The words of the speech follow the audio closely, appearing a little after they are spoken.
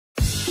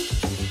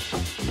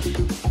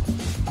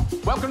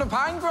Welcome to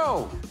Pine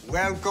Grove.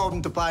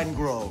 Welcome to Pine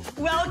Grove.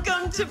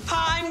 Welcome to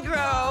Pine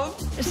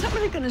Grove. Is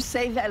somebody going to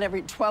say that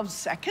every 12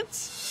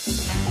 seconds?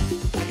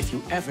 If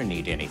you ever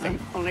need anything.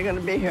 I'm only going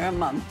to be here a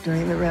month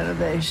during the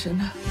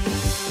renovation.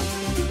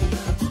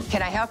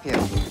 Can I help you?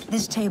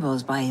 This table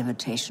is by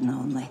invitation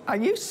only. Are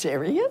you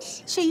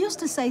serious? She used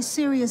to say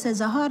serious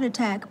as a heart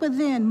attack, but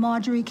then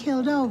Marjorie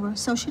killed over,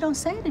 so she don't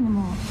say it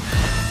anymore.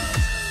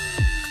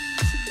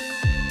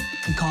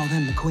 We call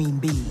them the queen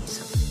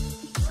bees.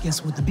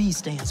 Guess what the B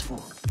stands for?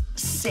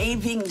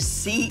 Saving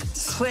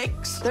seats.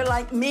 Clicks. They're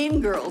like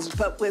Mean Girls,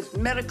 but with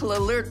medical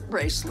alert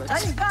bracelets.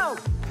 Let's go.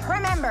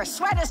 Remember,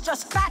 sweat is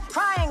just fat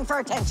crying for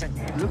attention.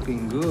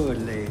 Looking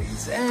good,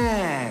 ladies.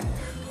 And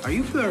are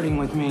you flirting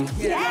with me?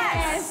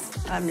 Yes!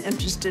 I'm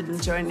interested in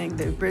joining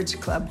the bridge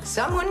club.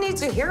 Someone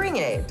needs a hearing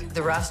aid.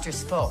 The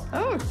roster's full.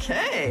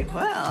 Okay,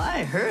 well,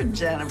 I heard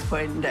Janet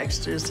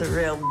Poindexter's a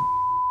real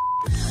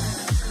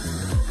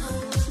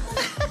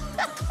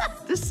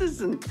This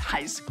isn't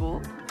high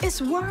school.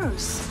 It's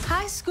worse.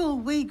 High school,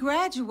 we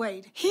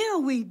graduate. Here,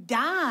 we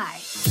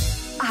die.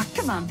 Ah,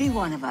 come on, be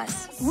one of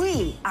us.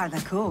 We are the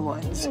cool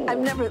ones. I've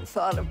never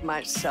thought of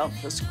myself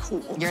as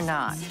cool. You're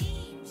not.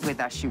 With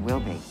us, you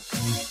will be.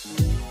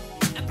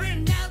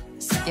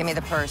 Give me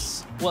the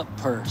purse. What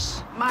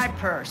purse? My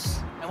purse.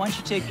 Now, why don't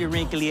you take your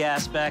wrinkly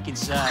ass back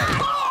inside?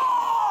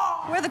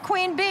 We're the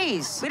queen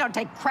bees. We don't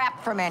take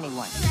crap from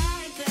anyone.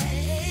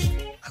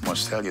 I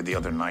must tell you, the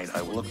other night,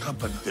 I looked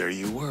up and there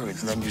you were, and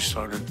then you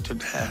started to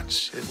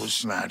dance. It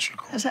was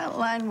magical. Has that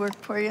line worked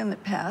for you in the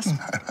past?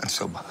 Not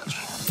so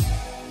much.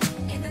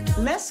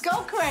 Let's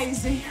go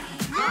crazy.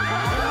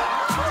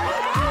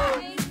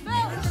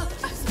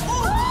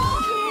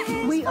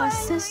 We are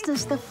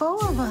sisters, the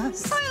four of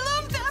us. I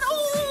love that.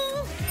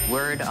 Oh.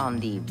 Word on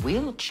the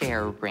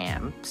wheelchair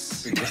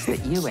ramps is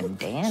that you and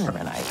Dan are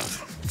an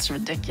item. It's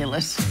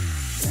ridiculous.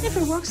 If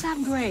it works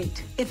out,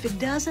 great. If it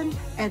doesn't,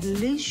 at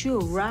least you're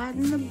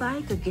riding the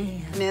bike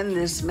again. In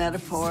this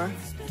metaphor,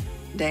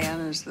 Dan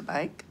is the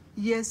bike.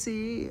 Yes,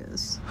 he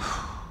is.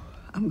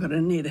 I'm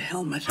gonna need a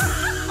helmet.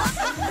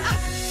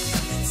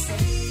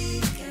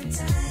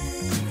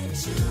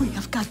 We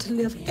have got to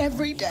live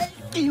every day.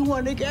 You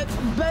want to get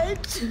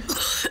baked?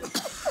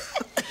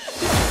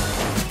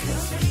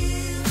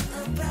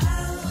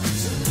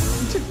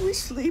 Did we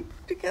sleep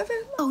together?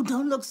 Oh,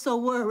 don't look so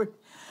worried.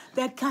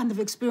 That kind of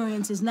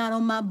experience is not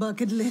on my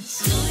bucket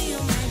list.